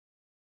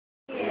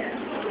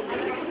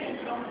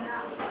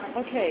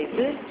Okay,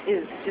 this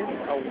is just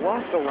a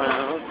walk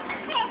around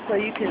so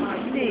you can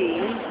see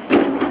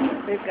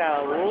they've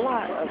got a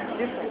lot of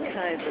different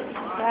kinds of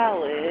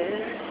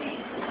salads.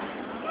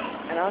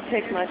 And I'll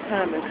take my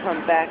time and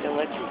come back and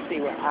let you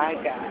see what I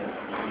got.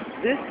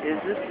 This is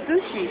the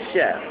sushi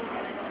chef.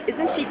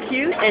 Isn't she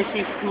cute? And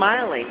she's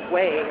smiling.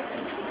 Wait.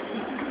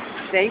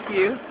 Thank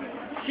you.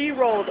 She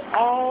rolled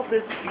all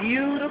this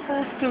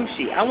beautiful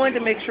sushi. I wanted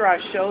to make sure I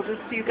show this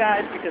to you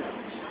guys because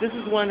this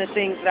is one of the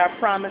things that I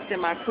promised in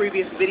my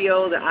previous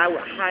video that I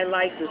would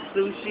highlight the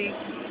sushi.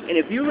 And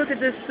if you look at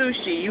this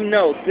sushi, you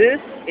know this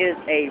is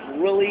a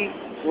really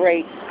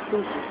great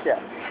sushi chef.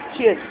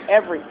 She has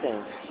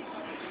everything.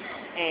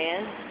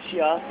 And she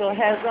also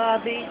has all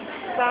the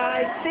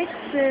side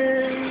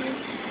fixings.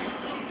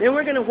 Then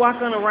we're going to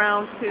walk on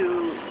around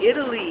to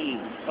Italy.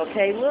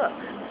 Okay, look.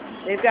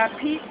 They've got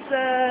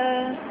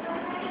pizza.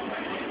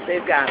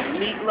 They've got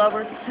meat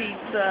lovers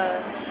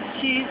pizza,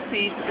 cheese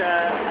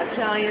pizza,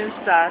 Italian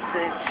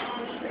sausage.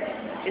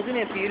 Isn't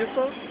it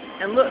beautiful?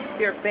 And look,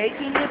 they're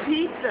baking the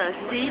pizza.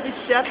 See, the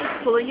chef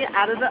is pulling it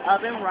out of the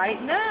oven right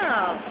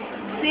now.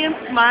 See him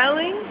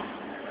smiling?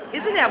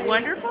 Isn't that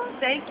wonderful?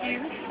 Thank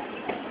you.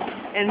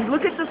 And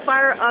look at the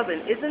fire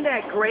oven. Isn't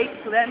that great?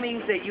 So that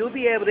means that you'll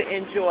be able to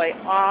enjoy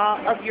all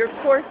of your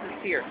courses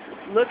here.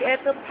 Look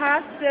at the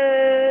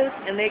pastas,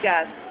 and they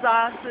got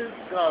sauces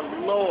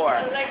galore.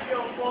 I like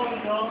your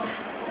phone,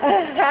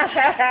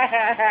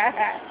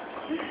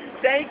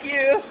 Thank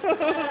you.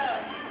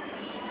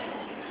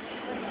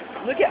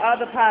 Look at all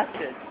the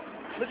pastas.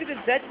 Look at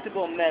the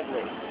vegetable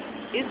medley.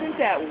 Isn't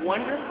that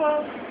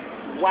wonderful?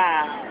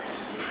 Wow.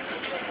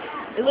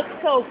 It looks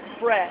so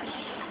fresh.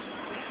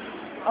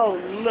 Oh,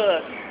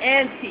 look,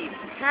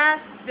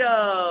 antipasto.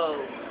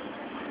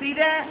 See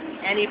that?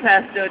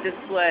 Antipasto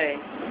display.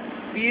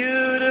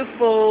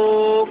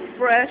 Beautiful,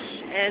 fresh,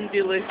 and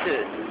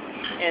delicious.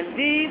 And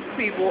these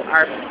people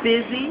are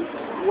busy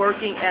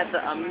working at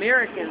the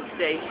American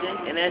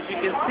station. And as you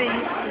can see,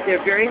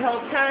 they're very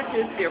health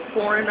conscious. They're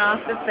pouring off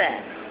the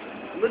fat.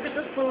 Look at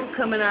the food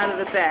coming out of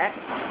the back.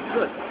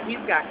 Look,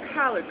 he's got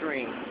collard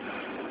greens.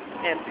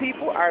 And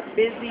people are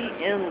busy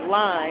in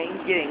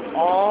line getting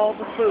all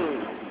the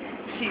food.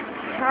 She's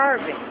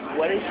carving.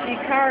 What is she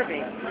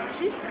carving?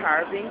 She's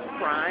carving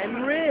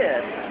prime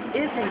rib.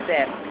 Isn't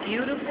that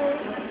beautiful?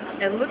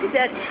 And look at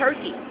that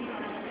turkey.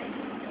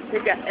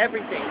 They've got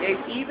everything.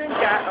 They've even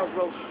got a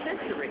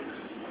rotisserie.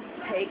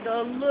 Take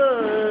a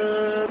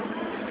look.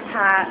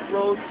 Hot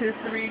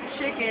rotisserie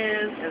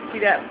chickens. And see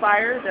that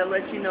fire? That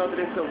lets you know that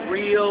it's a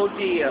real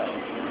deal.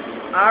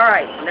 All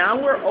right,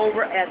 now we're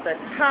over at the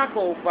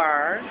taco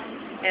bar.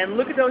 And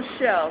look at those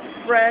shelves.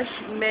 Fresh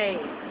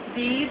made.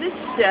 See, the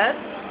chefs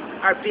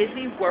are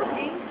busy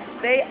working.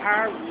 They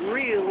are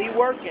really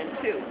working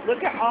too.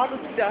 Look at all the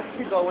stuff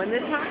to go in the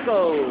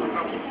tacos.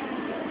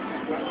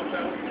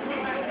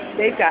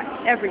 They've got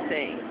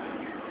everything.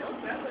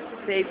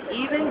 They've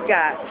even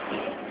got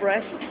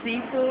fresh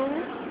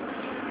seafood,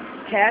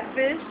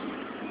 catfish,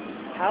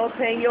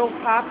 jalapeno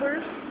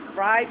poppers,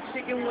 fried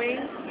chicken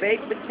wings,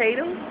 baked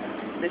potatoes.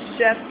 The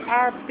chefs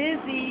are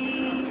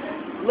busy.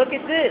 Look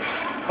at this.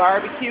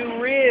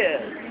 Barbequed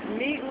ribs,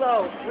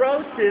 meatloaf,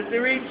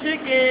 rotisserie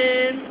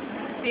chickens.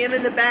 See them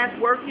in the back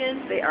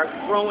working? They are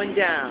throwing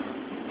down.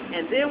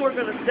 And then we're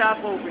going to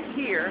stop over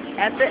here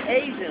at the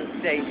Asian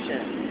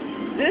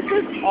station. This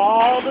is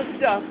all the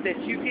stuff that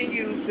you can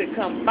use to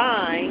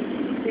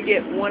combine to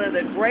get one of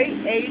the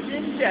great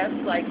Asian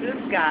chefs like this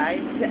guy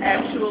to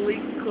actually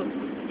cook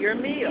your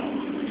meal.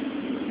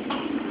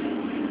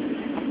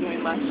 I'm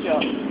doing my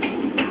show,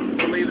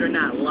 believe it or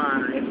not,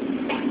 live.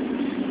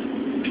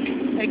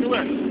 Take a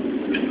look.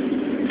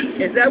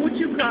 Is that what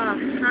you call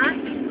hot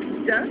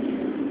stuff?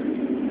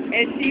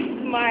 And she's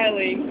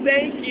smiling.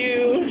 Thank you.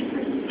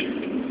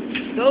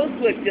 Those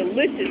look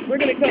delicious. We're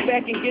going to come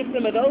back and get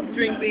some of those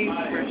string beans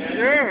for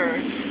sure.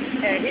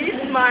 And he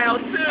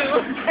smiled too.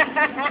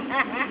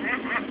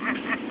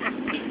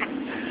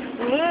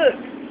 Look.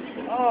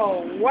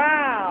 Oh,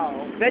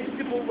 wow.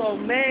 Vegetable lo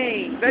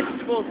mein,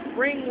 vegetable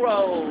spring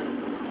rolls,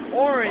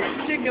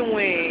 orange chicken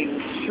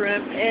wings,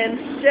 shrimp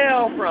and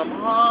shell from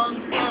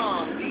Hong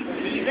Kong. Do you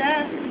see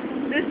that?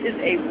 This is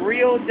a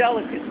real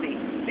delicacy.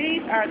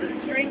 These are the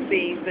string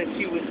beans that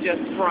she was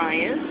just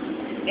frying,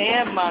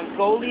 and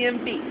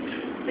Mongolian beef.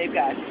 They've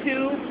got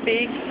two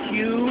big,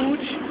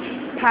 huge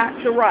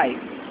pots of rice.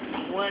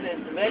 One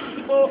is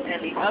vegetable,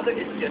 and the other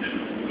is just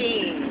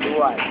steamed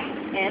rice.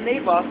 And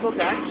they've also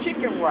got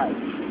chicken rice.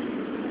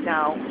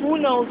 Now, who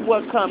knows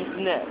what comes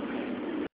next?